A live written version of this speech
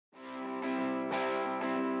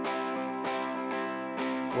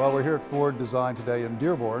Well, we're here at Ford Design today in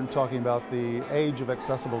Dearborn talking about the age of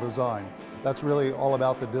accessible design. That's really all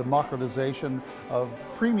about the democratization of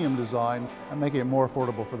premium design and making it more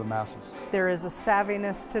affordable for the masses. There is a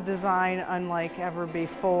savviness to design unlike ever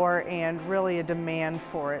before and really a demand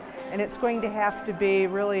for it. And it's going to have to be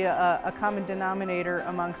really a common denominator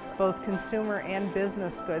amongst both consumer and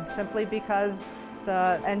business goods simply because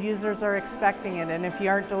the end users are expecting it, and if you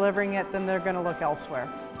aren't delivering it, then they're going to look elsewhere.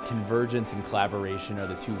 Convergence and collaboration are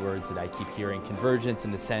the two words that I keep hearing. Convergence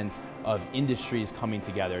in the sense of industries coming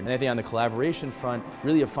together. And I think on the collaboration front,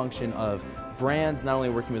 really a function of brands not only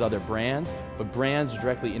working with other brands, but brands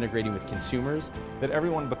directly integrating with consumers. That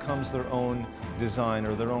everyone becomes their own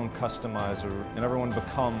designer, their own customizer, and everyone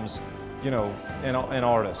becomes, an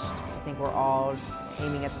artist. I think we're all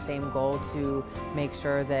aiming at the same goal to make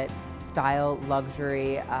sure that style,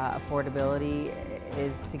 luxury, affordability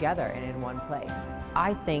is together and in one place.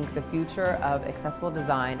 I think the future of accessible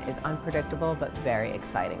design is unpredictable but very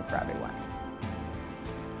exciting for everyone.